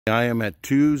I am at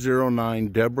 209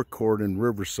 Deborah Court in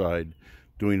Riverside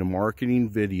doing a marketing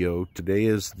video. Today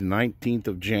is the 19th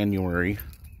of January.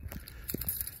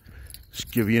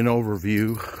 Just give you an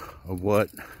overview of what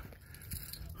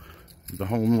the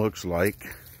home looks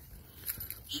like.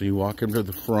 So you walk into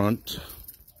the front.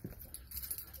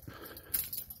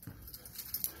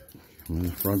 Come in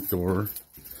the front door.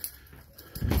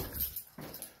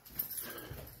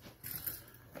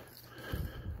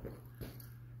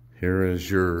 Here is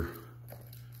your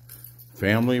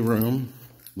family room,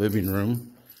 living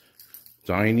room,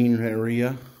 dining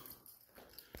area.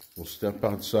 We'll step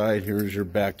outside. Here's your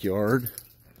backyard.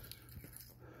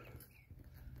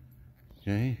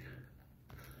 Okay.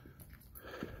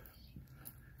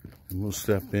 And we'll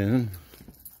step in.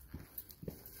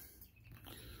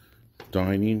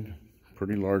 Dining,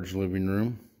 pretty large living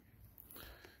room.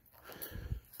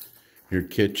 Your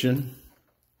kitchen.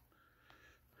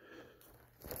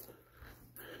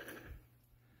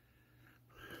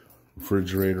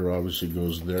 Refrigerator obviously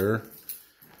goes there.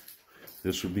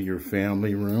 This would be your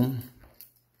family room,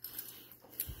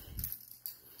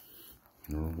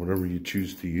 or whatever you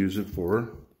choose to use it for.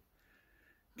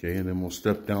 Okay, and then we'll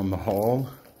step down the hall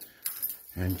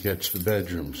and catch the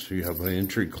bedrooms. So you have an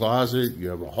entry closet, you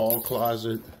have a hall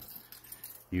closet,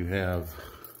 you have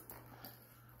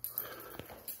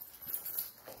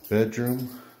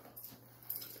bedroom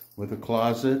with a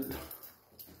closet,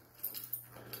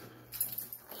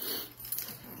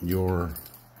 your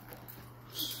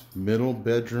middle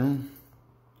bedroom,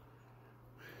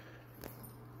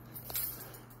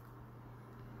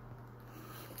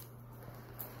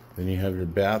 then you have your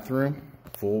bathroom,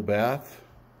 full bath,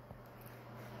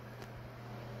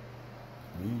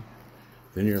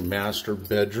 then your master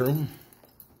bedroom,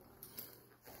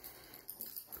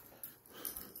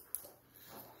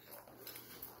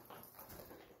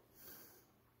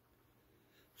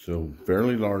 so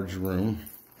fairly large room.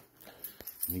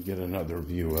 Let me get another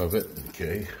view of it.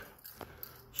 Okay,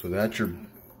 so that's your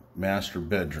master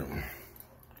bedroom.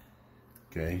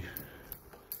 Okay,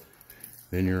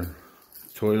 then your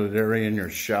toilet area and your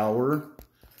shower,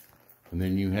 and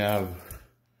then you have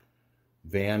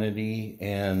vanity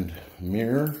and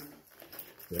mirror.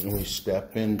 Then we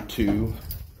step into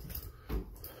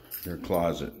your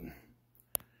closet.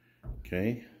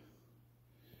 Okay,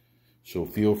 so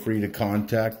feel free to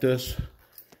contact us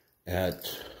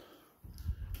at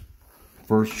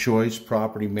First Choice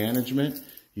Property Management.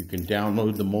 You can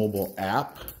download the mobile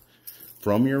app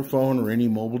from your phone or any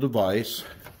mobile device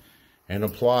and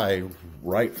apply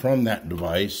right from that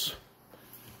device.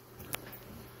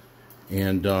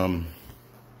 And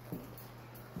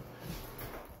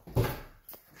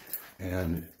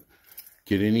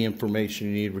get any information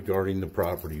you need regarding the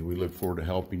property. We look forward to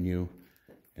helping you,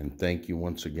 and thank you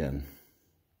once again.